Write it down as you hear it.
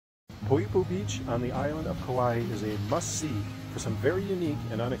Poipu Beach on the island of Kauai is a must-see for some very unique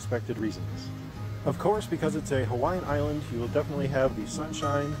and unexpected reasons. Of course, because it's a Hawaiian island, you will definitely have the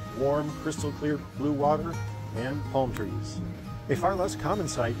sunshine, warm, crystal clear blue water, and palm trees. A far less common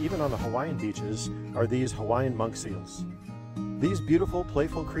sight, even on the Hawaiian beaches, are these Hawaiian monk seals. These beautiful,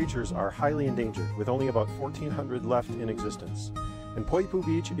 playful creatures are highly endangered, with only about 1,400 left in existence. And Poipu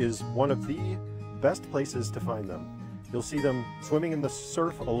Beach is one of the best places to find them. You'll see them swimming in the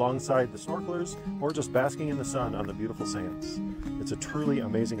surf alongside the snorkelers, or just basking in the sun on the beautiful sands. It's a truly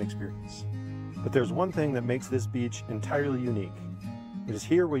amazing experience. But there's one thing that makes this beach entirely unique. It is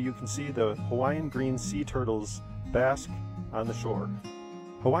here where you can see the Hawaiian green sea turtles bask on the shore.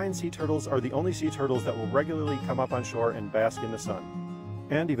 Hawaiian sea turtles are the only sea turtles that will regularly come up on shore and bask in the sun.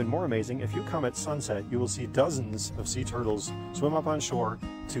 And even more amazing, if you come at sunset, you will see dozens of sea turtles swim up on shore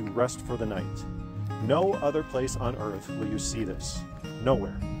to rest for the night. No other place on Earth will you see this.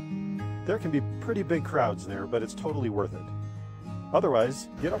 Nowhere. There can be pretty big crowds there, but it's totally worth it. Otherwise,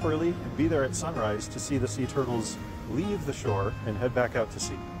 get up early and be there at sunrise to see the sea turtles leave the shore and head back out to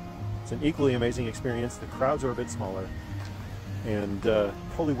sea. It's an equally amazing experience. The crowds are a bit smaller, and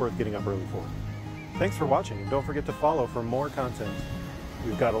totally worth getting up early for. Thanks for watching, and don't forget to follow for more content.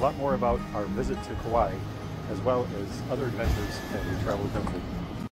 We've got a lot more about our visit to Kauai, as well as other adventures as we travel the country.